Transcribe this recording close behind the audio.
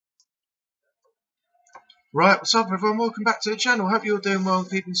Right, what's up everyone? Welcome back to the channel. Hope you're doing well and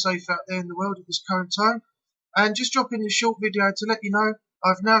keeping safe out there in the world at this current time. And just dropping this short video to let you know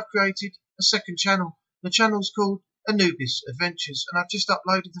I've now created a second channel. The channel's called ANUBIS Adventures, and I've just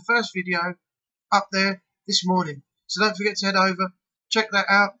uploaded the first video up there this morning. So don't forget to head over, check that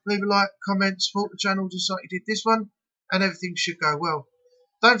out, leave a like, comment, support the channel just like you did this one, and everything should go well.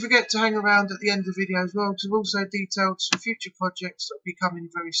 Don't forget to hang around at the end of the video as well, because I've also detailed some future projects that will be coming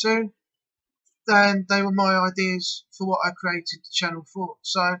very soon. And they were my ideas for what I created the channel for.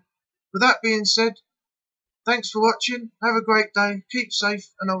 So with that being said, thanks for watching, have a great day, keep safe,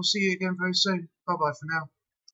 and I'll see you again very soon. Bye bye for now.